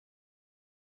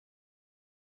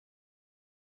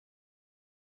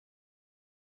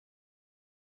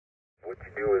what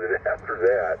you do with it after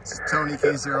that. It's Tony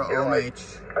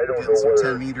K0OMH. I don't Getting know some whether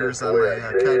 10 meters it's on the my way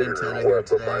I say kite it or antenna what, here but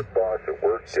today. my boss at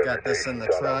work Just got this in the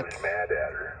thought I truck. was mad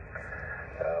at her,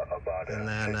 about And a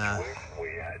then situation we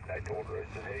had. And I told her,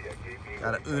 I said, hey, I gave you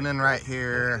got an unin right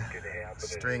here,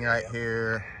 string right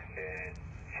here,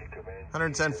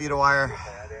 110 feet of wire,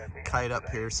 kite up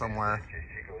here somewhere.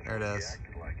 There it is.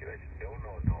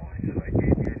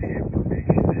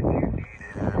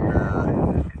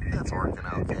 And that's working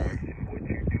okay.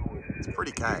 It's a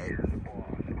pretty kite.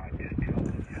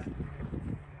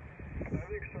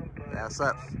 Yeah, so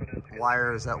that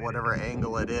wire is at whatever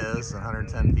angle it is,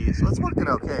 110 feet. So it's working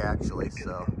okay actually.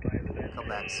 So come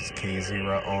back. This is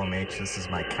K0OMH. This is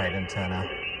my kite antenna.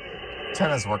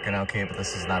 Antenna's working okay, but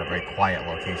this is not a very quiet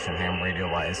location ham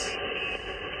radio wise.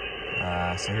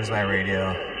 So here's my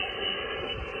radio.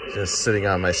 Just sitting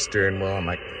on my steering wheel in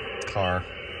my car.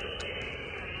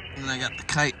 And I got the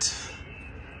kite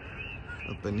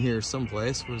up in here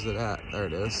someplace. Where's it at? There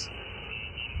it is.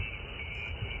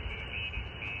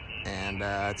 And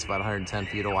it's about 110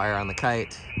 feet of wire on the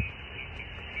kite.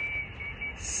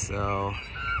 So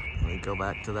let me go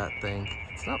back to that thing.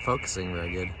 It's not focusing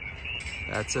very good.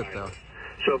 That's it though.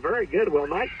 So very good. Well,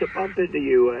 nice to bump into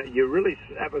you. You really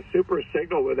have a super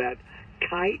signal with that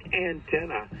kite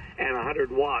antenna and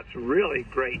 100 watts. Really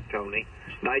great, Tony.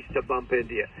 Nice to bump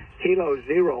into you. Kilo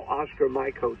 0 Oscar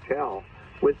Mike Hotel,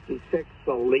 Whiskey 6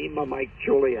 Lima Mike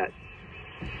Juliet.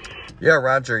 Yeah,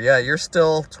 Roger. Yeah, you're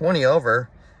still 20 over,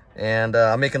 and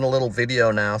I'm making a little video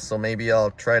now, so maybe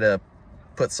I'll try to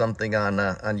put something on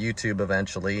YouTube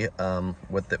eventually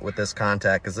with this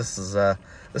contact, because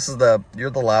you're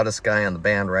the loudest guy in the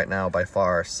band right now by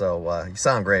far. So you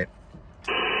sound great.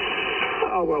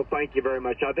 Oh, well, thank you very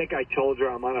much. I think I told you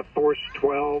I'm on a Force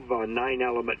 12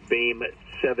 9-element beam at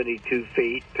 72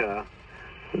 feet.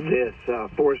 This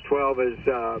Force 12 is,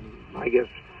 I guess,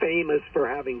 famous for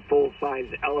having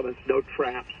full-size elements, no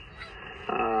traps,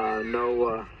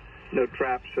 no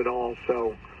traps at all.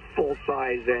 So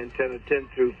full-size antenna, 10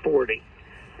 through 40,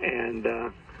 and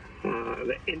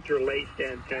the interlaced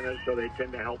antennas, so they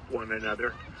tend to help one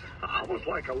another. Almost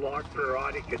like a log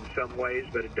periodic in some ways,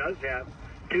 but it does have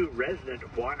two resonant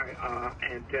wire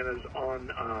antennas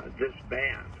on this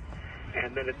band.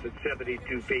 And then it's at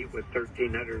 72 feet with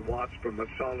 1,300 watts from a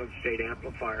solid-state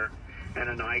amplifier, and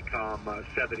an ICOM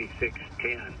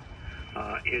 7610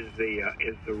 is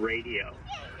the radio.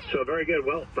 So very good.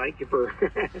 Well, thank you for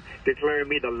declaring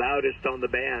me the loudest on the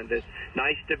band. It's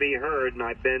nice to be heard, and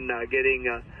I've been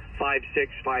getting 5.6,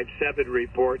 5.7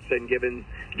 reports and giving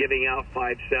out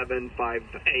 5.7,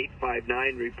 5.8,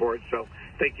 5.9 reports. So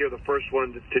I think you're the first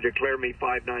one to declare me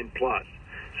 5.9 plus.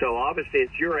 So obviously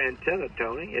it's your antenna,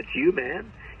 Tony. It's you,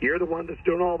 man. You're the one that's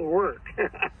doing all the work,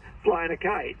 flying a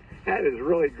kite. That is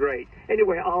really great.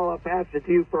 Anyway, I'll pass it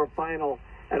to you for a final,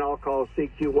 and I'll call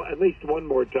CQ at least one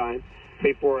more time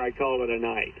before I call it a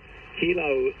night.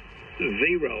 Kilo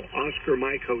 0 Oscar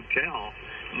Mike Hotel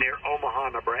near Omaha,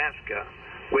 Nebraska.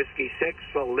 Whiskey 6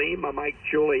 Lima Mike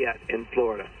Juliet in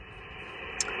Florida.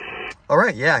 All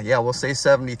right, yeah, we'll say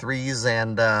 73s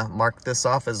and mark this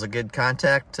off as a good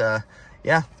contact.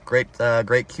 Yeah, great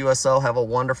QSL. Have a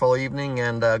wonderful evening,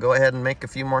 and go ahead and make a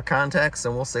few more contacts,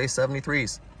 and we'll say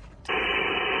 73s.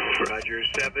 Roger,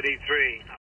 73.